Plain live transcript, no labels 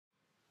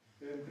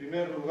En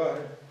primer lugar,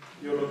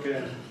 yo lo que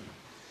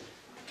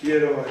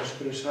quiero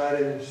expresar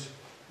es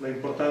la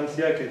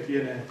importancia que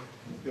tiene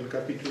el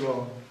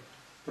capítulo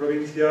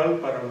provincial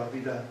para la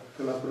vida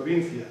de la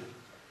provincia.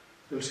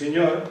 El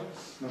Señor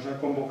nos ha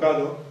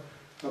convocado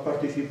a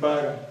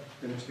participar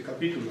en este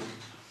capítulo.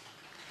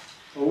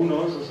 A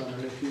unos os han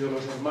elegido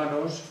los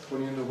hermanos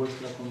poniendo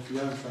vuestra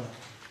confianza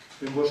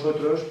en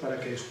vosotros para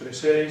que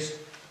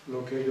expreséis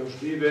lo que ellos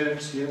viven,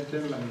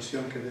 sienten, la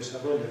misión que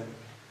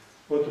desarrollan.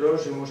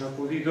 Otros hemos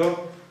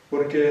acudido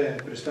porque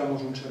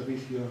prestamos un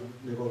servicio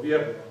de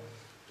gobierno.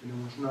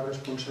 Tenemos una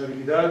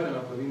responsabilidad en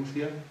la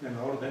provincia, en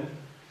la orden,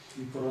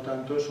 y por lo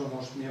tanto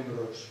somos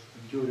miembros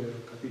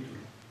del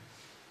capítulo.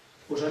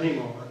 Os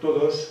animo a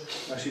todos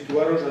a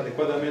situaros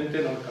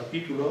adecuadamente en el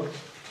capítulo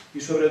y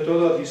sobre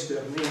todo a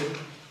discernir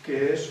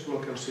qué es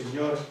lo que el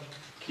Señor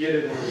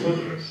quiere de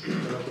nosotros,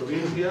 de la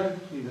provincia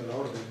y de la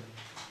orden.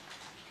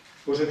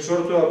 Os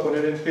exhorto a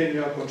poner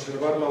empeño a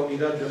conservar la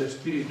unidad del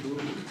espíritu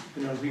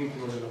en el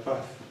vínculo de la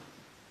paz.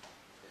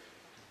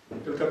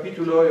 El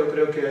capítulo yo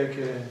creo que hay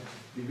que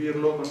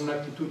vivirlo con una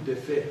actitud de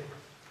fe.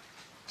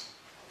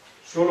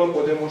 Solo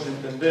podemos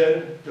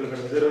entender el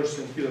verdadero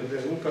sentido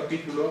de un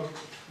capítulo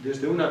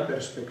desde una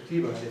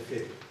perspectiva de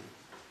fe.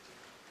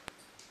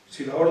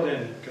 Si la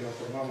orden, que la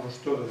formamos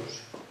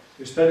todos,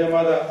 está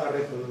llamada a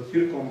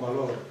reproducir con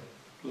valor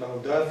la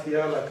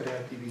audacia, la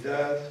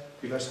creatividad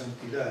y la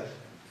santidad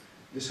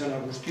de San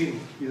Agustín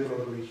y de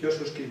los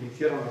religiosos que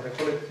iniciaron la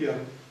recolección,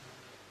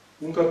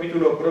 un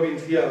capítulo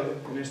provincial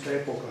en esta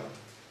época,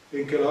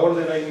 en que la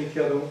orden ha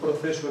iniciado un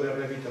proceso de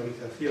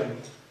revitalización,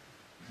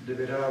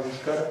 deberá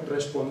buscar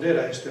responder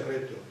a este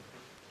reto.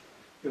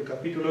 El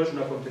capítulo es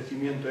un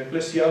acontecimiento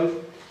eclesial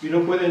y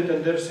no puede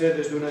entenderse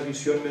desde una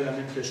visión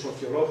meramente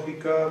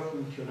sociológica,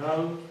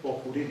 funcional o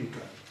jurídica.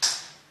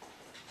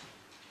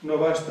 No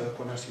basta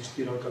con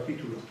asistir al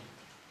capítulo.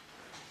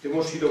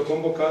 Hemos sido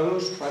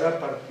convocados para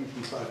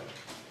participar.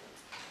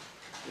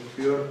 El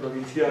prior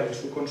provincial y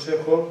su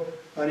consejo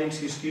han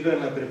insistido en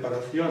la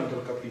preparación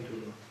del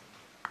capítulo.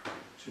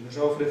 Se nos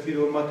ha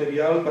ofrecido un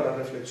material para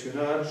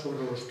reflexionar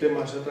sobre los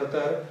temas a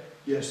tratar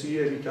y así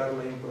evitar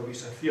la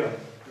improvisación,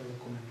 que lo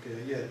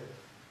comenté ayer.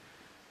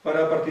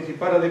 Para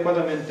participar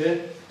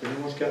adecuadamente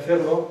tenemos que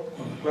hacerlo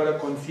con clara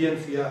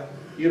conciencia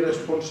y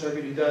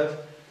responsabilidad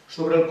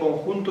sobre el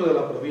conjunto de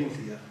la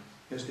provincia,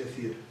 es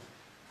decir,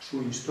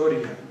 su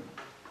historia,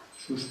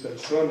 sus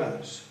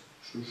personas,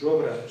 sus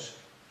obras,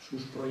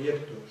 sus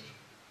proyectos.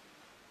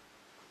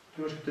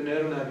 Tenemos que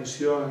tener una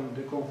visión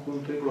de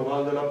conjunto y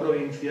global de la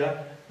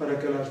provincia para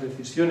que las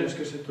decisiones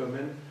que se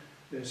tomen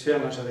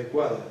sean las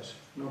adecuadas.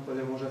 No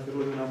podemos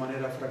hacerlo de una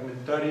manera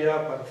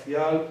fragmentaria,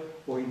 parcial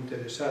o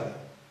interesada.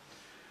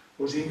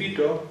 Os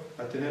invito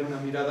a tener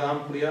una mirada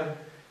amplia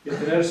y a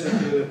tener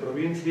sentido de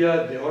provincia,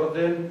 de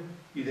orden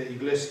y de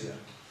iglesia.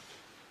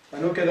 A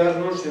no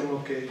quedarnos en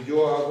lo que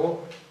yo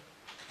hago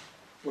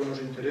con los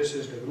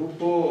intereses de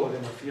grupo o de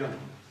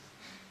nación.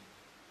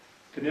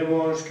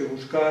 Tenemos que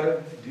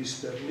buscar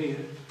discernir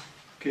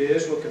qué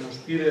es lo que nos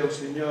pide el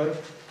Señor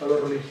a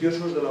los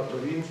religiosos de la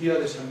provincia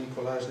de San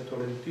Nicolás de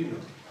Tolentino,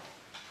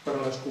 para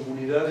las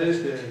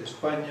comunidades de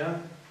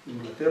España,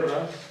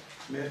 Inglaterra,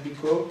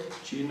 México,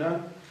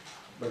 China,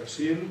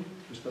 Brasil,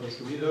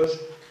 Estados Unidos,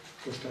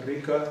 Costa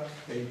Rica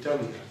e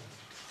Italia.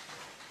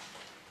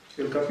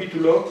 El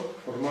capítulo,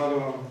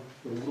 formado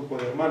por un grupo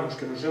de hermanos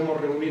que nos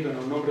hemos reunido en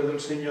el nombre del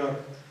Señor,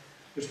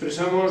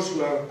 expresamos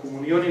la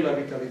comunión y la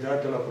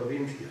vitalidad de la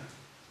provincia.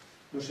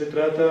 No se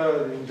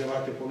trata de un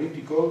debate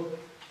político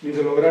ni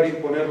de lograr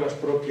imponer las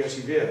propias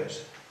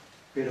ideas,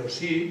 pero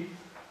sí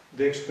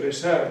de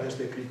expresar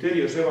desde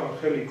criterios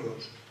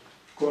evangélicos,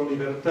 con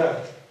libertad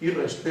y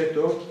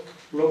respeto,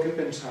 lo que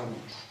pensamos.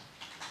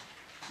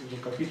 El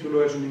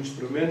capítulo es un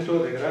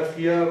instrumento de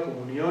gracia,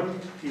 comunión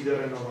y de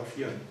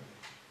renovación.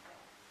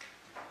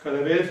 Cada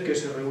vez que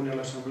se reúne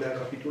la asamblea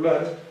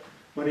capitular,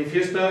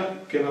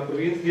 manifiesta que en la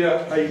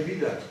provincia hay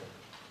vida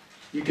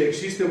y que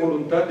existe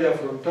voluntad de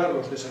afrontar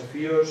los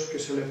desafíos que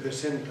se le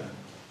presentan.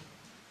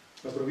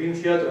 La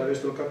provincia, a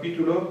través del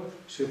capítulo,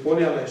 se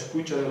pone a la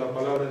escucha de la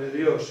palabra de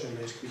Dios en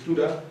la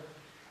Escritura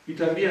y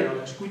también a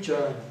la escucha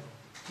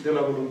de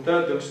la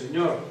voluntad del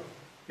Señor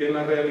en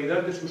la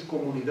realidad de sus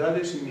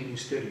comunidades y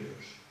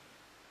ministerios,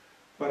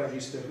 para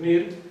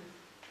discernir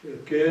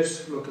qué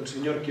es lo que el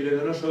Señor quiere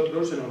de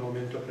nosotros en el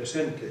momento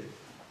presente.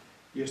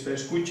 Y esta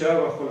escucha,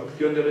 bajo la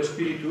acción del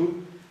Espíritu,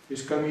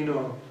 es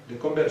camino de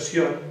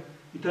conversión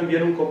y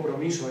también un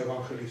compromiso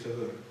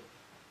evangelizador.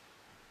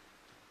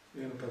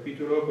 En el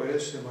capítulo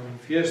se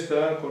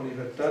manifiesta con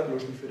libertad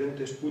los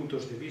diferentes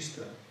puntos de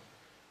vista.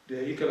 De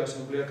ahí que la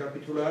asamblea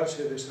capitular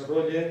se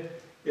desarrolle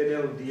en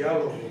el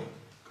diálogo,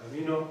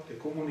 camino de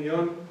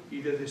comunión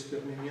y de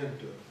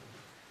discernimiento,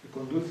 que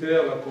conduce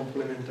a la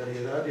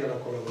complementariedad y a la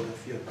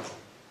colaboración.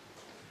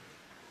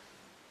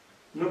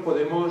 No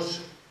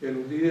podemos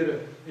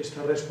eludir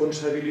esta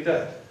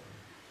responsabilidad.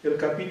 El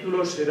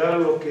capítulo será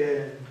lo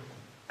que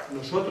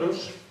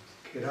nosotros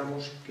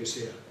queramos que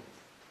sea.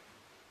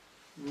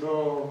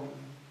 No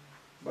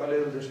vale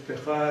el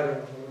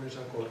despejar balones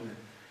a córner.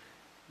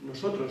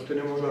 nosotros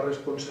tenemos la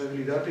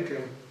responsabilidad de que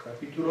el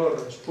capítulo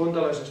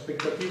responda a las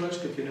expectativas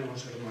que tienen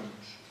los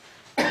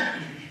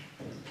hermanos.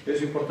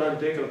 Es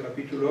importante que el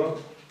capítulo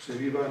se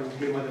viva en un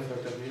clima de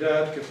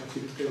fraternidad, que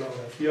facilite la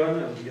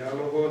oración, el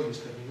diálogo, el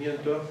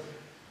discernimiento,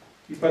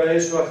 y para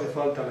eso hace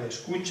falta la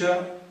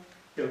escucha,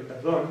 el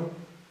perdón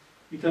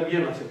y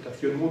también la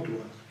aceptación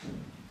mutua.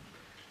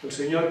 El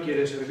Señor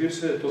quiere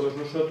servirse de todos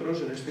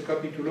nosotros en este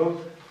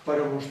capítulo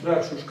para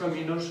mostrar sus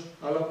caminos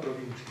a la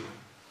provincia.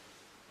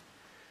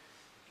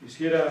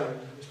 Quisiera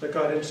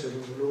destacar, en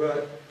segundo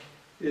lugar,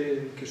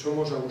 que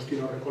somos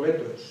agustinos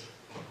recoletos.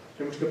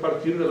 Tenemos que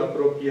partir de la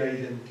propia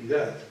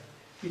identidad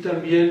y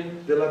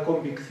también de la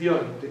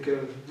convicción de que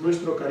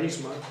nuestro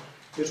carisma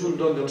es un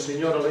don del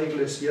Señor a la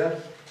Iglesia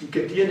y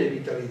que tiene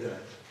vitalidad.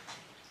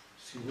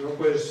 Si no,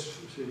 pues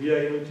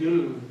sería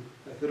inútil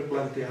hacer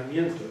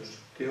planteamientos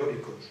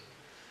teóricos.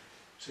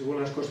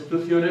 Según las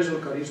constituciones, el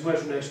carisma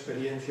es una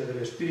experiencia del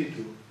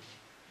Espíritu,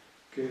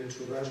 que en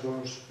sus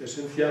rasgos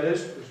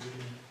esenciales pues,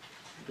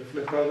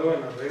 reflejado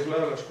en la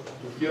regla, las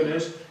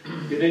constituciones,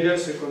 y en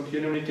ellas se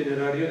contiene un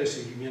itinerario de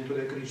seguimiento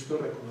de Cristo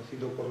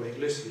reconocido por la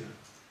Iglesia.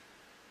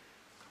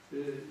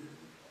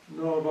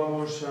 No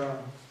vamos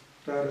a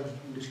dar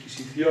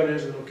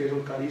disquisiciones de lo que es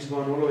el carisma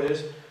o no lo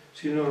es,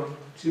 sino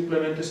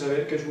simplemente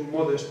saber que es un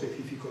modo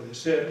específico de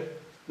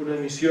ser, una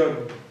misión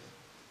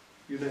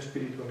y una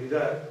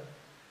espiritualidad,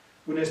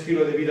 un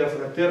estilo de vida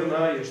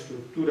fraterna y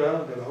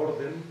estructura de la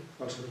orden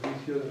al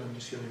servicio de la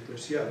misión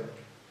eclesial.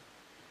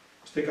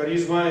 Este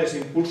carisma es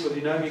impulso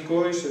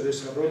dinámico y se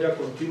desarrolla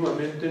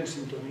continuamente en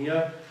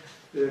sintonía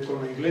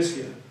con la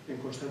Iglesia, en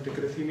constante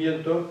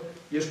crecimiento,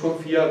 y es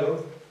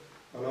confiado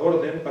a la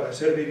orden para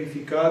ser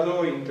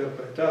vivificado e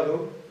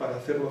interpretado, para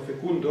hacerlo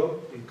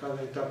fecundo en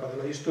cada etapa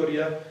de la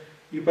historia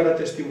y para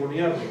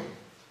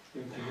testimoniarlo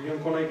en comunión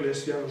con la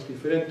Iglesia en los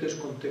diferentes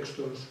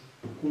contextos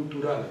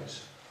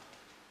culturales.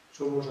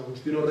 Somos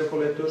agustinos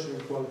recoletos en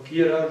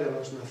cualquiera de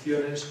las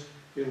naciones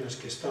en las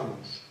que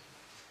estamos.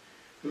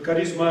 El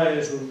carisma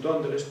es un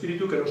don del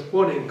Espíritu que nos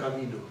pone en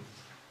camino,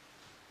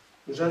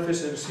 nos hace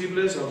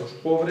sensibles a los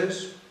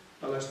pobres,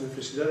 a las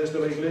necesidades de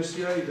la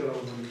Iglesia y de la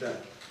humanidad.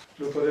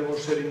 No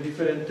podemos ser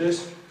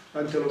indiferentes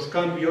ante los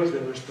cambios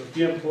de nuestro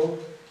tiempo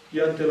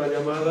y ante la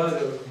llamada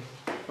del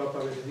Papa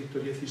Benedicto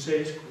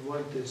XVI, como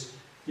antes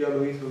ya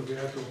lo hizo el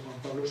beato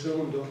Juan Pablo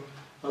II,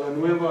 a la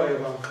nueva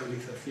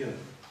evangelización.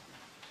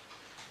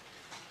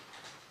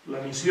 La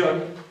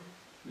misión,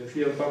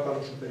 decía el Papa a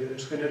los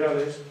superiores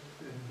generales,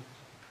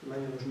 en el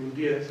año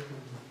 2010,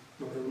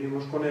 nos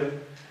reunimos con él,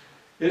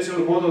 es el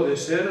modo de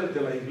ser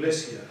de la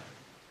Iglesia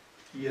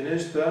y en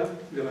esta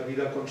de la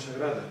vida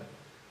consagrada.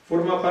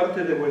 Forma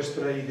parte de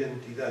vuestra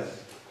identidad.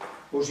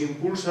 Os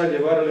impulsa a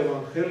llevar el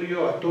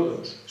Evangelio a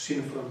todos,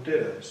 sin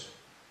fronteras.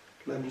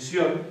 La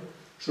misión,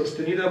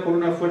 sostenida por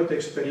una fuerte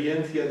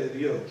experiencia de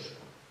Dios,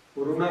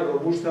 por una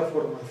robusta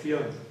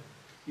formación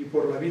y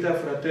por la vida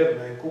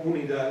fraterna en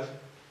comunidad,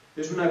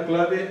 es una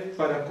clave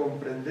para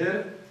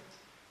comprender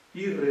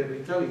y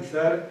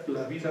revitalizar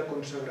la vida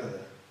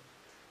consagrada.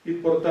 Y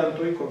por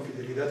tanto, y con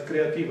fidelidad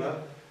creativa,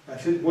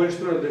 haced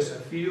vuestro el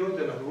desafío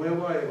de la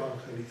nueva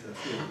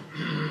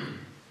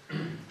evangelización.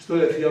 Esto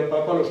decía el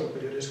Papa a los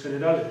superiores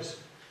generales.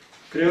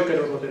 Creo que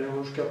nos lo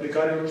tenemos que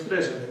aplicar en los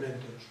tres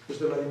elementos.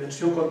 Desde la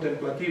dimensión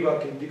contemplativa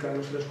que indican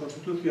nuestras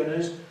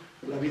constituciones,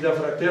 la vida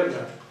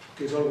fraterna,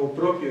 que es algo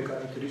propio y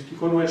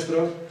característico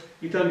nuestro,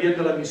 y también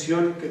de la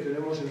misión que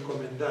tenemos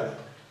encomendada.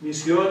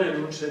 Misión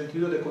en un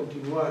sentido de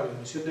continuar, la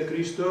misión de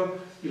Cristo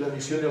y la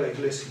misión de la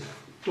Iglesia.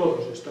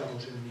 Todos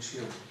estamos en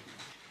misión.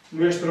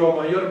 Nuestro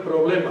mayor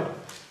problema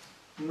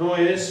no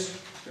es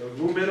el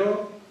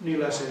número ni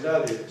las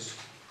edades,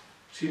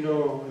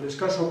 sino el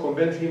escaso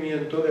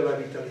convencimiento de la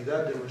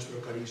vitalidad de nuestro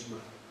carisma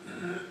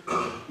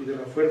y de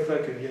la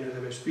fuerza que viene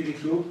del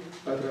Espíritu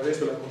a través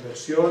de la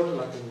conversión,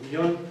 la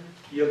comunión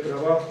y el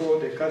trabajo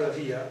de cada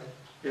día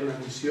en la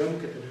misión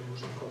que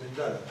tenemos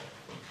encomendada.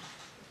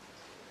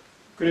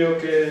 Creo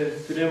que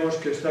tenemos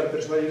que estar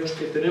persuadidos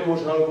que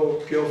tenemos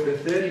algo que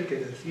ofrecer y que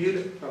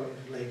decir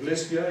a la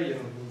Iglesia y en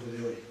el mundo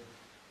de hoy.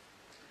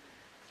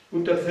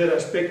 Un tercer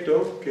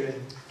aspecto que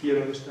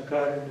quiero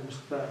destacar en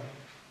esta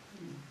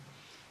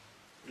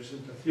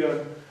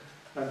presentación,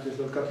 antes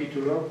del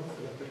capítulo,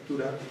 de la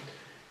apertura,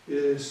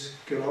 es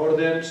que la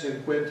Orden se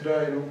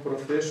encuentra en un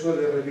proceso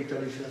de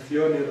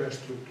revitalización y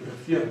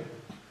reestructuración.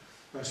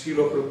 Así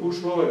lo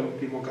propuso el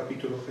último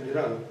capítulo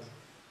general.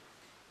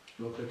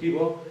 El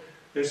objetivo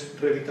es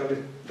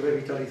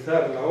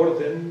revitalizar la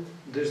Orden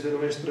desde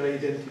nuestra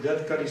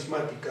identidad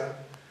carismática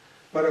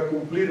para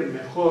cumplir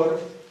mejor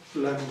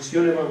la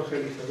misión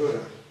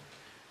evangelizadora,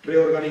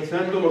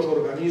 reorganizando los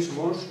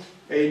organismos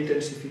e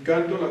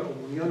intensificando la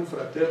comunión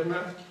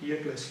fraterna y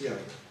eclesial.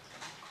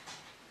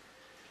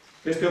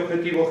 Este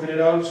objetivo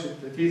general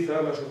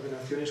sintetiza las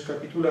ordenaciones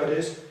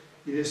capitulares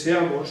y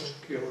deseamos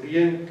que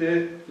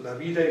oriente la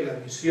vida y la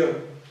misión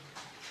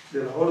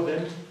de la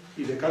Orden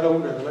y de cada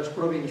una de las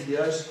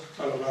provincias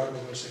a lo largo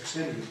del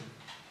sexenio.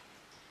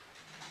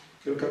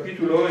 El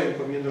capítulo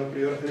encomienda al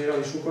prior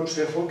general y su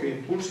consejo que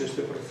impulse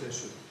este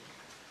proceso.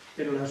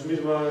 En las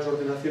mismas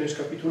ordenaciones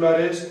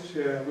capitulares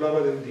se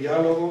hablaba del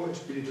diálogo,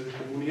 espíritu de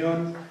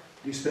comunión,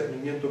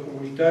 discernimiento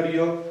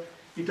comunitario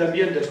y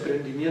también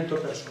desprendimiento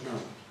personal.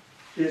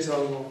 Es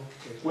algo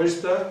que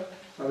cuesta,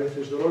 a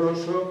veces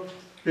doloroso,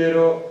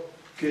 pero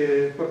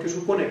porque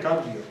supone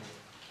cambio,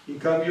 y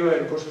cambio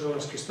en cosas a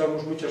las que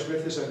estamos muchas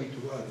veces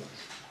habituados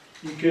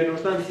y que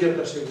nos dan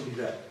cierta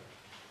seguridad.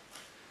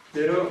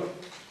 Pero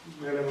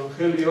el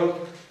Evangelio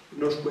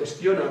nos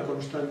cuestiona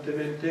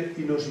constantemente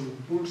y nos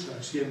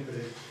impulsa siempre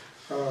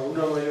a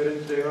una mayor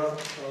entrega,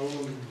 a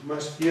un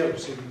más fiel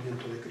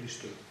seguimiento de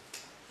Cristo.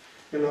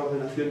 En la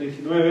ordenación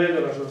 19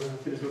 de las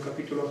ordenaciones del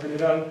capítulo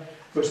general,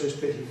 pues se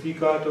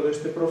especifica todo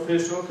este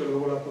proceso que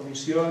luego la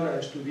comisión ha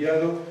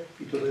estudiado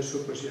y todo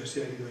eso pues ya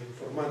se ha ido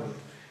informando.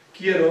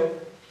 Quiero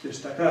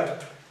destacar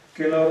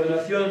que en la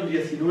ordenación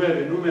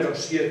 19, número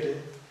 7,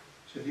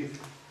 se dice: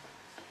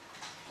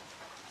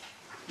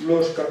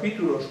 los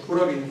capítulos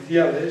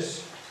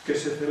provinciales que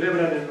se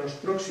celebran en los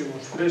próximos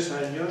 3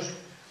 años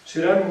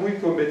serán muy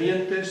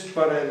convenientes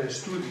para el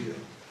estudio,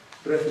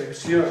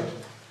 reflexión,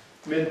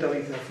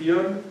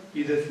 mentalización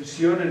y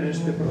decisión en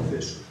este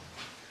proceso.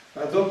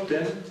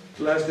 Adopten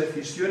las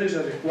decisiones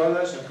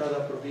adecuadas a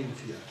cada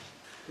provincia.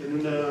 En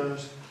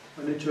unas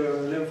han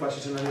hecho el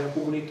énfasis en la vida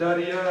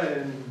comunitaria,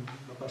 en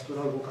la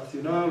pastoral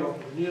vocacional o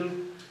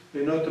juvenil,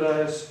 en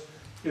otras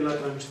en la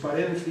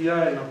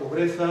transparencia, en la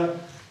pobreza,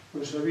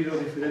 pues ha habido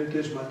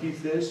diferentes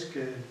matices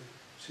que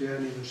se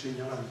han ido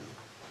señalando.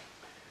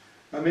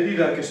 A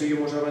medida que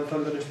seguimos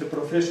avanzando en este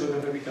proceso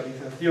de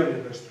revitalización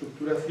y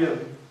reestructuración,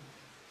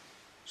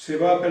 se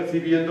va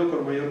percibiendo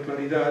con mayor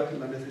claridad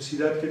la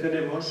necesidad que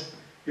tenemos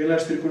en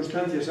las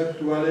circunstancias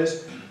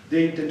actuales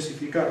de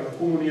intensificar la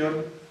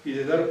comunión y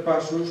de dar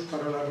pasos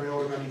para la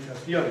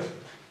reorganización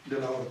de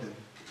la orden.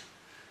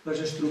 Las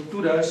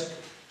estructuras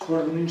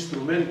son un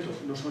instrumento,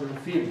 no son el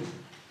fin,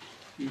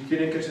 y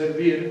tienen que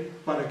servir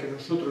para que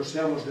nosotros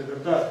seamos de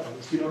verdad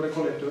agustinos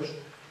recoletos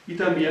y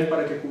también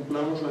para que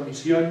cumplamos la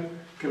misión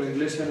que la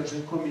Iglesia nos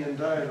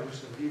encomienda en el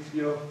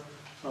servicio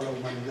a la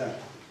humanidad.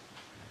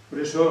 Por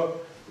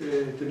eso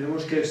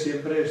tenemos que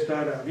siempre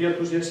estar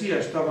abiertos, y así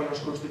estaban las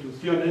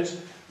constituciones,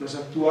 las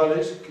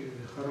actuales, que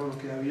dejaron lo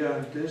que había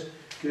antes,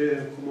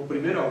 que como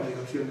primera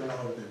obligación de la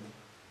orden.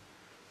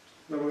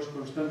 Estamos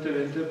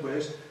constantemente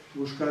pues,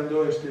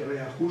 buscando este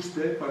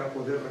reajuste para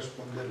poder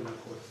responder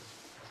mejor.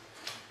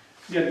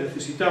 Bien,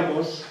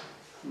 necesitamos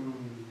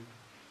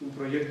un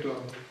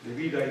proyecto de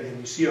vida y de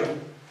misión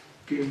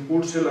que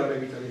impulse la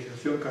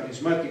revitalización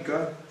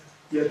carismática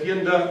y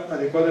atienda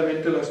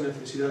adecuadamente las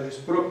necesidades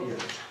propias.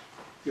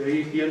 Y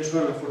ahí pienso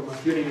en la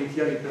formación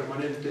inicial y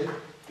permanente,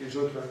 que es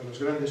otra de las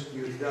grandes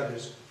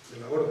prioridades de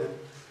la orden,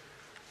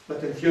 la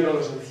atención a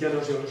los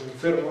ancianos y a los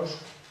enfermos,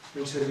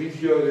 el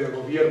servicio de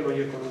gobierno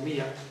y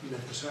economía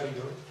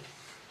necesario,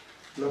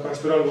 la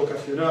pastoral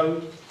vocacional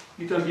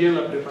y también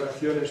la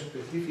preparación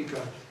específica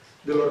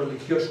de los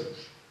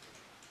religiosos.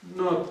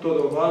 No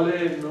todo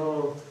vale,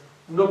 no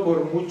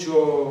por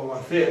mucho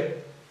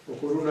hacer o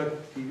por un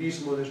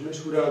activismo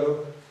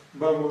desmesurado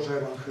vamos a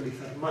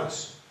evangelizar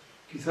más.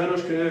 Quizá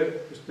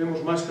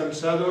estemos más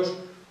cansados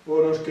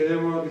o nos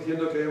quedemos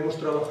diciendo que hemos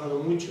trabajado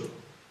mucho,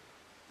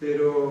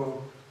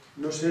 pero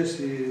no sé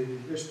si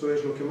esto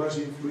es lo que más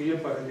influye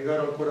para llegar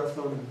al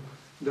corazón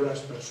de las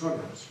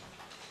personas.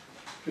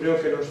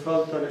 Creo que nos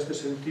falta en este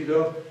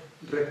sentido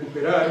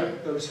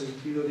recuperar el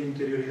sentido de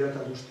interioridad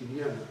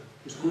agustiniana,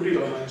 descubrir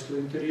al maestro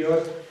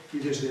interior y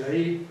desde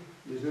ahí,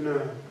 desde una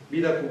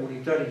vida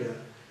comunitaria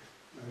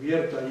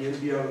abierta y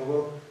en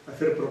diálogo,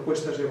 hacer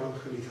propuestas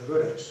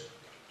evangelizadoras,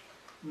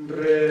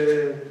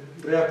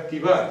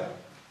 reactivar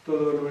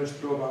todo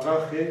nuestro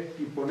bagaje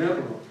y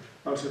ponerlo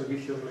al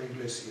servicio de la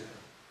Iglesia.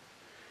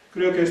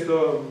 Creo que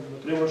esto lo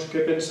tenemos que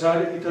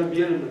pensar y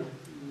también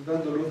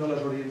dando luz a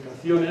las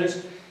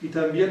orientaciones y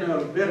también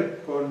al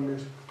ver con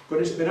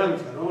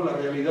esperanza, ¿no?, la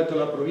realidad de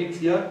la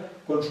provincia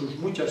con sus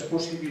muchas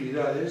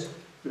posibilidades,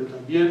 pero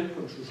también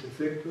con sus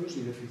efectos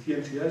y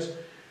deficiencias,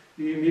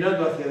 y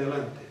mirando hacia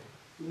adelante,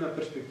 una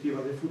perspectiva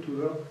de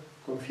futuro,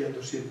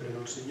 confiando siempre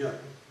en el Señor.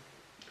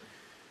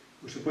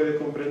 Pues se puede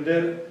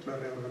comprender, la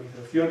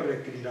reorganización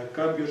requerirá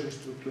cambios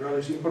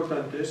estructurales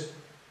importantes,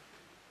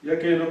 ya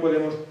que no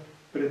podemos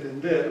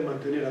pretender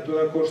mantener a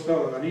toda costa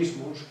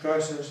organismos,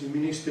 casas y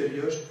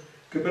ministerios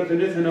que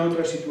pertenecen a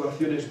otras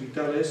situaciones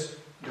vitales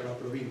de la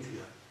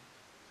provincia.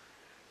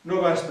 No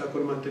basta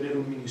con mantener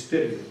un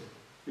ministerio,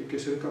 hay que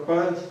ser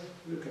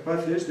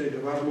capaces de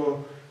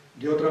llevarlo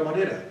de otra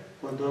manera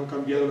cuando han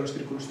cambiado las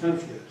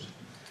circunstancias.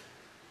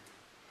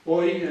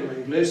 Hoy en la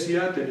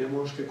Iglesia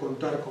tenemos que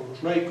contar con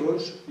los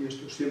laicos, y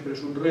esto siempre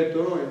es un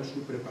reto en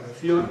su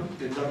preparación,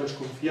 en darles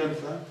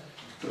confianza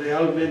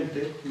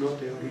realmente, no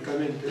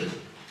teóricamente,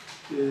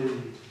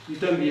 y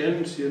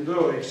también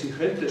siendo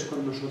exigentes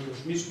con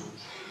nosotros mismos,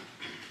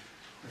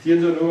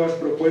 haciendo nuevas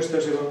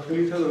propuestas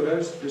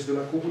evangelizadoras desde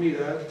la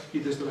comunidad y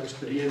desde la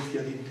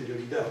experiencia de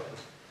interioridad.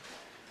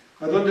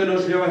 ¿A dónde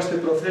nos lleva este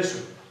proceso?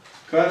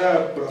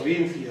 Cada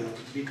provincia,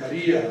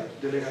 vicaría,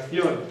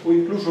 delegación o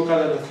incluso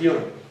cada nación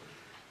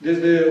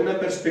desde una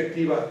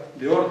perspectiva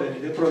de orden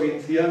y de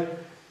provincia,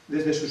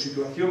 desde su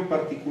situación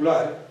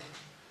particular,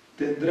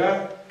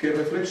 tendrá que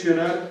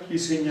reflexionar y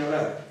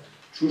señalar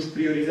sus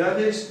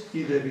prioridades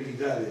y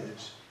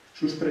debilidades,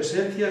 sus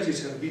presencias y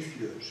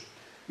servicios,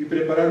 y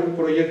preparar un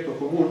proyecto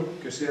común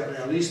que sea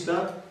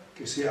realista,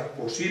 que sea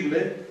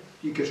posible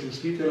y que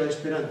suscite la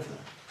esperanza.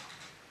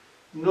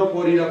 No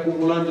por ir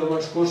acumulando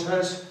más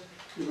cosas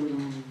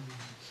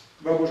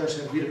vamos a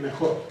servir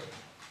mejor.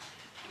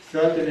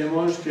 Quizá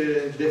tenemos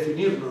que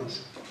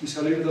definirnos y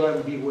salir de la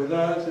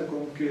ambigüedad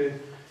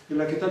en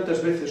la que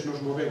tantas veces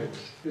nos movemos.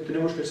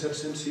 Tenemos que ser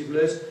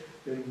sensibles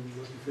en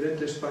los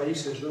diferentes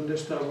países donde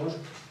estamos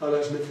a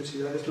las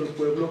necesidades del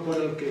pueblo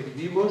con el que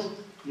vivimos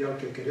y al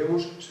que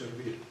queremos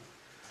servir.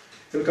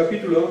 El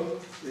capítulo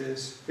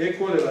es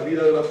eco de la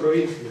vida de la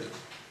provincia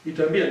y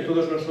también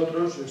todos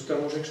nosotros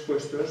estamos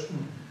expuestos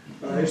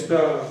a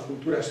esta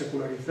cultura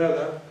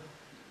secularizada,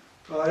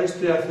 a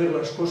hacer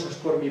las cosas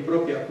por mi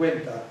propia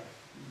cuenta.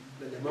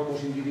 Le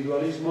llamamos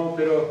individualismo,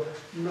 pero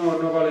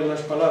no valen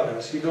las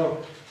palabras, sino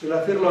el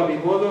hacerlo a mi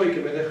modo y que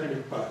me dejen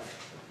en paz,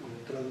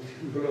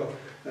 traduciéndolo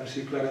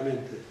así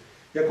claramente,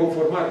 y a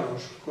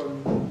conformarnos con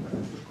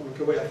lo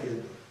que voy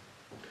haciendo.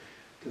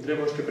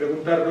 Tendremos que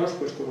preguntarnos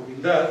pues, con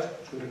humildad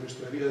sobre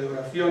nuestra vida de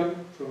oración,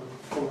 sobre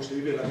cómo se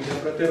vive la vida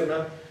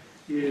fraterna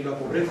y la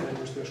pobreza en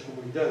nuestras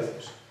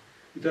comunidades.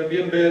 Y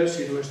también ver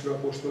si nuestro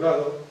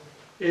apostolado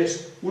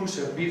es un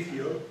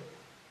servicio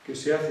que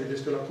se hace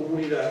desde la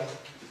comunidad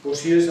o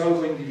si es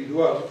algo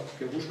individual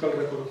que busca el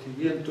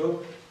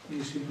reconocimiento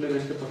y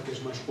simplemente porque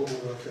es más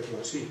cómodo hacerlo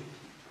así.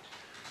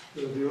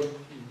 Yo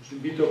os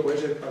invito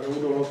pues, a que cada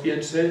uno lo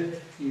piense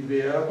y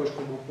vea pues,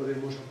 cómo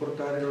podemos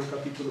aportar en el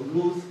capítulo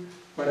luz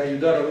para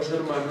ayudar a los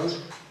hermanos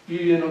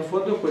y en el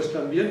fondo pues,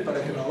 también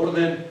para que la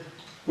orden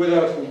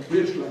pueda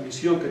cumplir la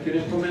misión que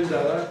tiene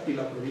encomendada y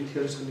la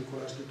provincia de San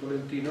Nicolás de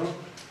Tolentino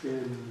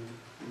en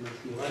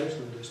los lugares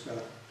donde está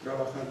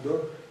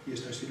trabajando y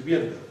está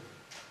sirviendo.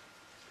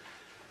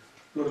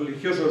 Los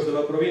religiosos de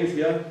la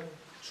provincia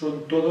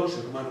son todos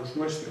hermanos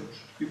nuestros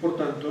y por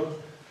tanto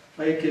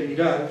hay que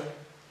mirar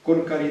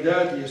con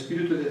caridad y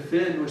espíritu de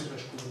fe en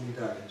nuestras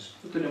comunidades.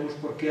 No tenemos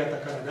por qué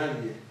atacar a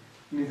nadie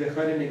ni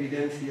dejar en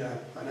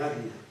evidencia a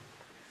nadie.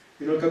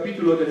 En el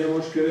capítulo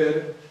tenemos que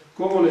ver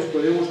cómo les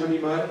podemos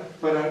animar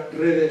para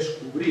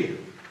redescubrir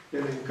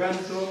el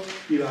encanto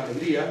y la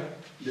alegría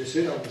de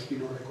ser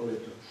agustinos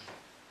recoletos.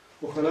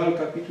 Ojalá el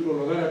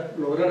capítulo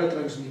lograra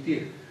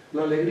transmitir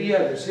la alegría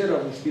de ser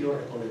agustinos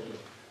recoletos.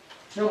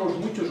 Seamos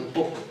muchos o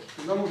pocos,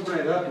 tengamos una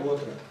edad u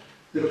otra,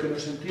 pero que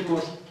nos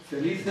sentimos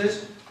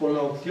felices con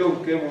la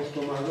opción que hemos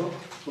tomado,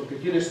 porque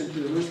tiene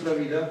sentido en nuestra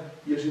vida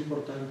y es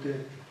importante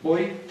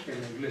hoy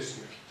en la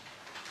Iglesia.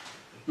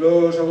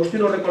 Los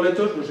agustinos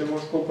recoletos nos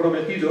hemos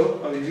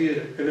comprometido a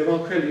vivir el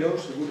Evangelio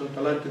según el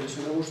talante de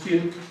San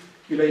Agustín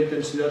y la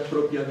intensidad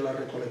propia de la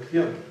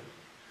recolección.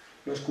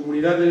 Las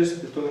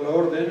comunidades de toda la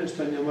orden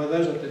están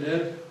llamadas a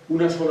tener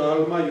una sola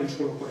alma y un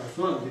solo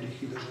corazón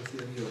dirigidos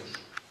hacia Dios.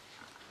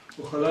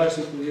 Ojalá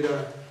se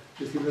pudiera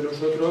decir de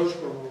nosotros,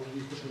 como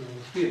dijo San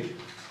Agustín,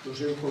 nos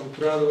he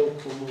encontrado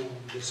como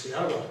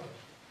deseaba.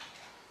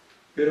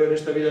 Pero en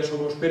esta vida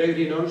somos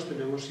peregrinos,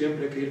 tenemos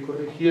siempre que ir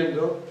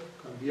corrigiendo,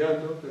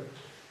 cambiando,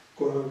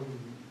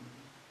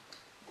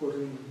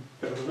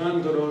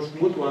 perdonándonos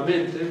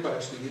mutuamente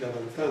para seguir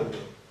avanzando.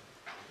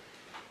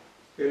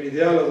 El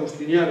ideal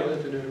agustiniano de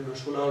tener una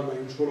sola alma y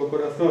un solo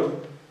corazón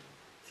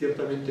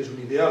ciertamente es un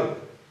ideal,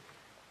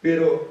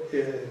 pero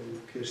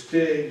que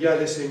esté ya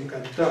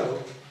desencantado,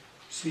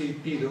 sí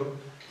pido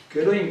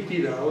que no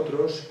impida a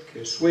otros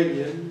que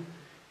sueñen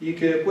y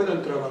que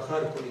puedan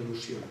trabajar con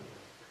ilusión.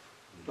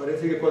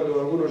 Parece que cuando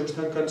algunos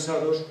están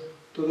cansados,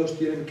 todos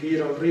tienen que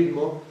ir al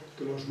ritmo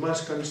de los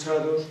más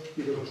cansados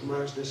y de los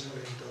más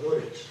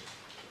desalentadores.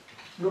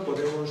 No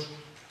podemos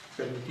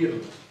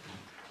permitirlo.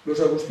 Los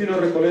agustinos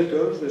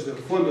recoletos, desde el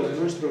fondo de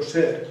nuestro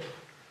ser,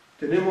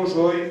 tenemos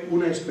hoy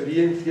una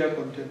experiencia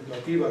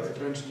contemplativa que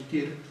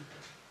transmitir,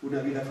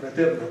 una vida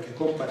fraterna que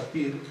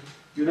compartir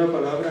y una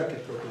palabra que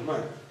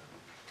proclamar.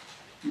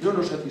 Y no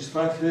nos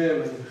satisface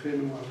la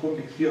ingenua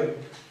convicción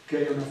que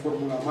haya una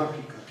fórmula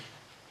mágica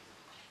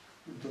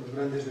entre los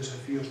grandes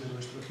desafíos de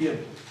nuestro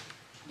tiempo.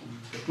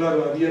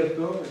 Declaro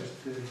abierto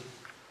este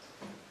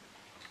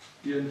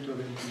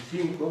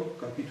 125,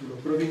 capítulo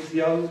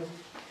provincial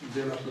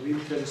de la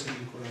provincia de San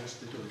Nicolás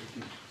de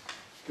Tolentino.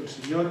 Que el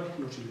Señor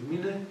nos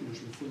ilumine y nos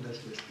infunda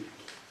su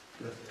espíritu.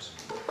 Gracias.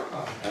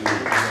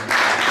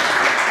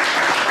 Amén.